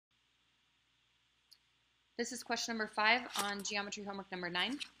This is question number 5 on geometry homework number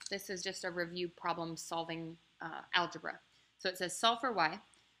 9. This is just a review problem solving algebra. So it says solve for y.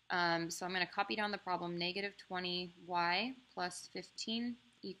 So I'm going to copy down the problem. Negative 20y plus 15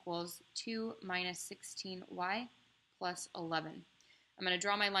 equals 2 minus 16y plus 11. I'm going to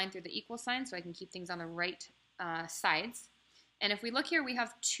draw my line through the equal sign so I can keep things on the right sides. And if we look here, we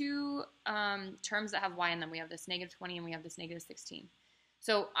have two terms that have y in them. We have this negative 20 and we have this negative 16.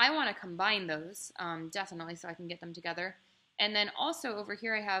 So I want to combine those, definitely, so I can get them together. And then also over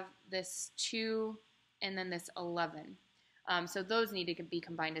here I have this 2 and then this 11. So those need to be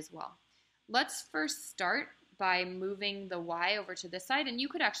combined as well. Let's first start by moving the y over to this side, and you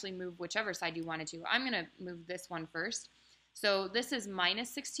could actually move whichever side you wanted to. I'm going to move this one first. So this is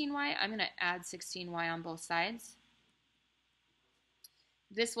minus 16y. I'm going to add 16y on both sides.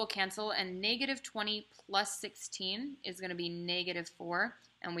 This will cancel, and negative 20 plus 16 is going to be negative 4,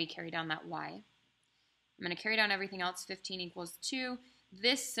 and we carry down that y. I'm going to carry down everything else. 15 equals 2.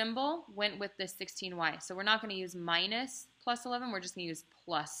 This symbol went with this 16y, so we're not going to use minus plus 11. We're just going to use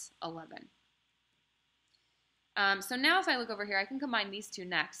plus 11. So now if I look over here, I can combine these two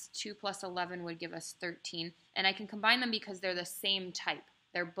next. 2 plus 11 would give us 13, and I can combine them because they're the same type.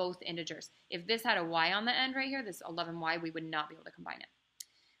 They're both integers. If this had a y on the end right here, this 11y, we would not be able to combine it.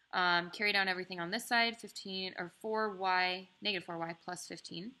 Carry down everything on this side, 15 or 4y, negative 4y plus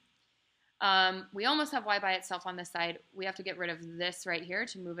 15. We almost have y by itself on this side. We have to get rid of this right here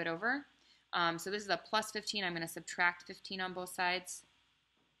to move it over. So this is a plus 15. I'm going to subtract 15 on both sides.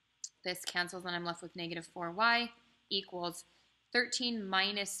 This cancels, and I'm left with negative 4y equals 13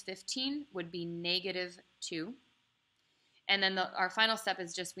 minus 15 would be negative 2. And then our final step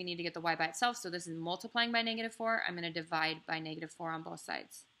is just we need to get the y by itself. So this is multiplying by negative 4. I'm going to divide by negative 4 on both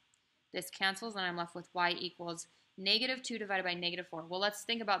sides. This cancels, and I'm left with y equals negative 2 divided by negative 4. Well, let's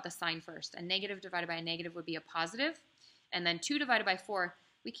think about the sign first. A negative divided by a negative would be a positive. And then 2 divided by 4,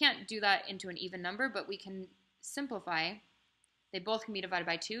 we can't do that into an even number, but we can simplify. They both can be divided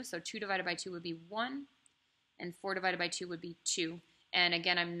by 2. So 2 divided by 2 would be 1, and 4 divided by 2 would be 2. And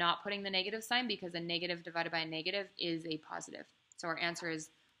again, I'm not putting the negative sign because a negative divided by a negative is a positive. So our answer is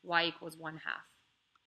y equals 1/2.